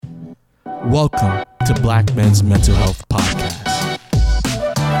Welcome to Black Men's Mental Health Podcast.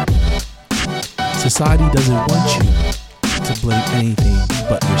 Society doesn't want you to blame anything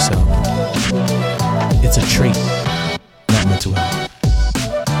but yourself. It's a trait, not mental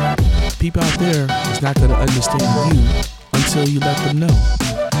health. People out there is not going to understand you until you let them know.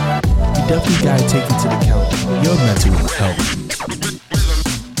 You definitely got to take into account your mental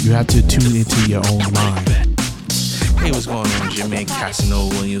health. You have to tune into your own mind. Hey, what's going on? It's your man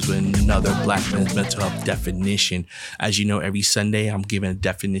Casanova Williams with another Black Men's Mental Health definition. As you know, every Sunday I'm giving a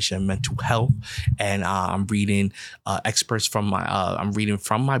definition of mental health, and I'm reading experts from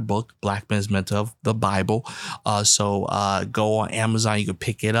my book, Black Men's Mental Health, the Bible. So go on Amazon, you can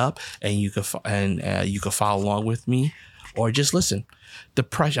pick it up, and you can follow along with me, or just listen.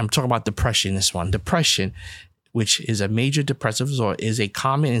 Depression. I'm talking about depression. This one, depression, which is a major depressive disorder, is a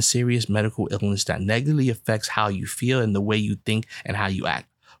common and serious medical illness that negatively affects how you feel and the way you think and how you act.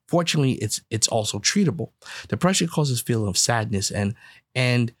 Fortunately, it's also treatable. Depression causes feeling of sadness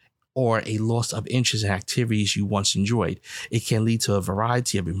and or a loss of interest in activities you once enjoyed. It can lead to a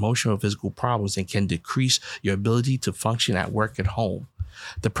variety of emotional and physical problems and can decrease your ability to function at work and home.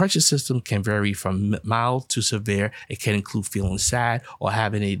 The depression symptoms can vary from mild to severe. It can include feeling sad or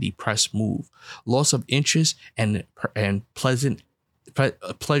having a depressed mood, loss of interest and pleasure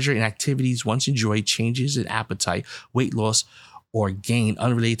in activities once enjoyed, changes in appetite, weight loss or gain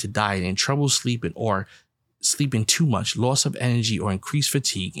unrelated to dieting, trouble sleeping or sleeping too much, loss of energy or increased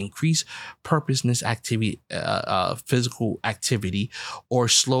fatigue, increased purposeless activity, physical activity, or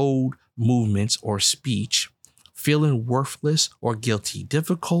slowed movements or speech, feeling worthless or guilty,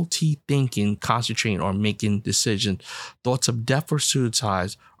 difficulty thinking, concentrating, or making decisions, thoughts of death or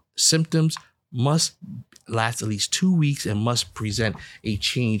suicide. Symptoms must last at least 2 weeks and must present a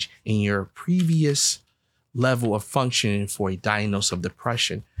change in your previous level of functioning for a diagnosis of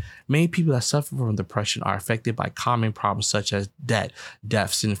depression. Many people that suffer from depression are affected by common problems such as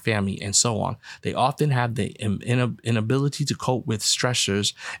deaths in the family, and so on. They often have the inability to cope with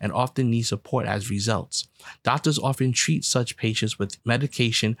stressors and often need support as results. Doctors often treat such patients with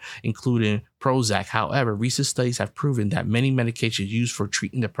medication, including Prozac. However, recent studies have proven that many medications used for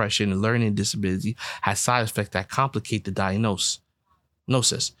treating depression and learning disability have side effects that complicate the diagnosis.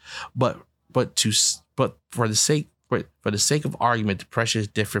 But for the sake of argument, depression is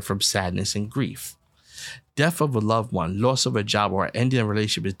different from sadness and grief. Death of a loved one, loss of a job, or ending a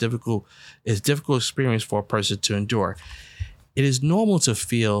relationship is difficult experience for a person to endure. It is normal for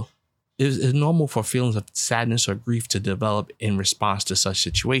feelings of sadness or grief to develop in response to such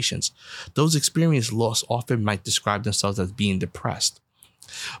situations. Those experiencing loss often might describe themselves as being depressed.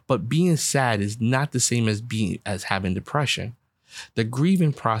 But being sad is not the same as having depression. The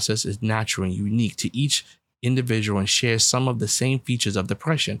grieving process is natural and unique to each individual and shares some of the same features of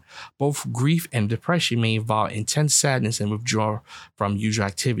depression. Both grief and depression may involve intense sadness and withdrawal from usual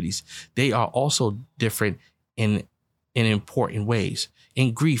activities. They are also different in important ways.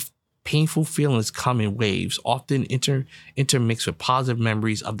 In grief, painful feelings come in waves, often intermixed with positive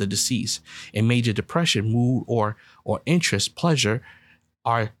memories of the deceased. In major depression, mood or interest, pleasure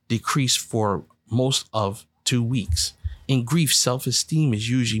are decreased for most of 2 weeks. In grief, self-esteem is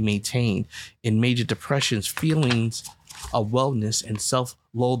usually maintained. In major depressions, feelings of wellness and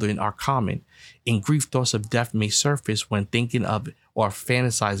self-loathing are common. In grief, thoughts of death may surface when thinking of or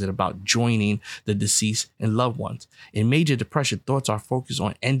fantasizing about joining the deceased and loved ones. In major depression, thoughts are focused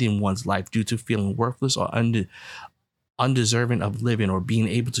on ending one's life due to feeling worthless or undeserving of living or being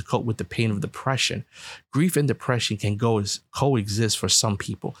able to cope with the pain of depression. Grief and depression can coexist for some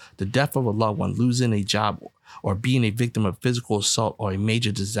people. The death of a loved one, losing a job, or being a victim of physical assault or a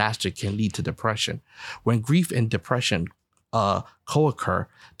major disaster can lead to depression. When grief and depression co-occur,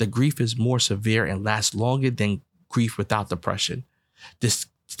 the grief is more severe and lasts longer than grief without depression.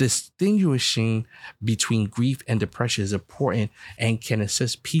 Distinguishing between grief and depression is important and can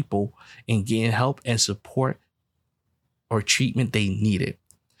assist people in getting help and support or treatment they needed.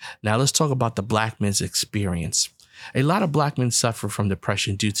 Now let's talk about the Black men's experience. A lot of Black men suffer from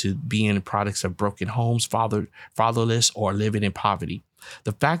depression due to being products of broken homes, fatherless, or living in poverty.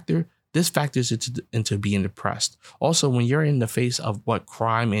 This factors into being depressed. Also, when you're in the face of what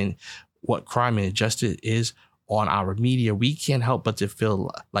crime and injustice is on our media, we can't help but to feel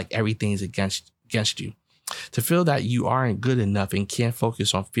like everything is against you. To feel that you aren't good enough and can't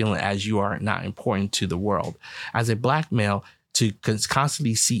focus on feeling as you are not important to the world. As a Black male, to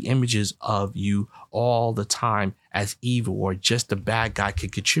constantly see images of you all the time as evil or just a bad guy can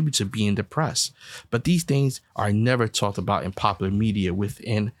contribute to being depressed. But these things are never talked about in popular media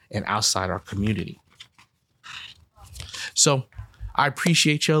within and outside our community. So I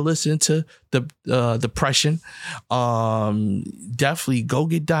appreciate y'all listening to the depression. Definitely go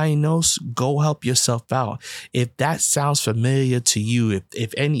get diagnosed. Go help yourself out. If that sounds familiar to you,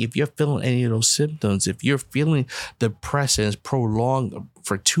 if you're feeling any of those symptoms, if you're feeling depressed and it's prolonged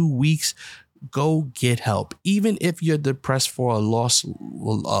for 2 weeks, go get help. Even if you're depressed for a loss,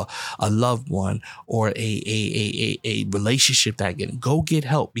 a loved one, or a relationship go get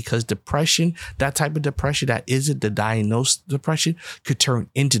help, because depression, that type of depression that isn't the diagnosed depression, could turn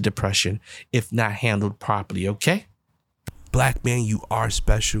into depression if not handled properly. Okay? Black man, you are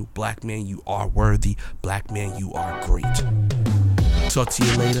special. Black man, you are worthy. Black man, you are great. Talk to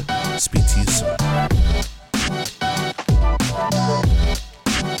you later. Speak to you soon.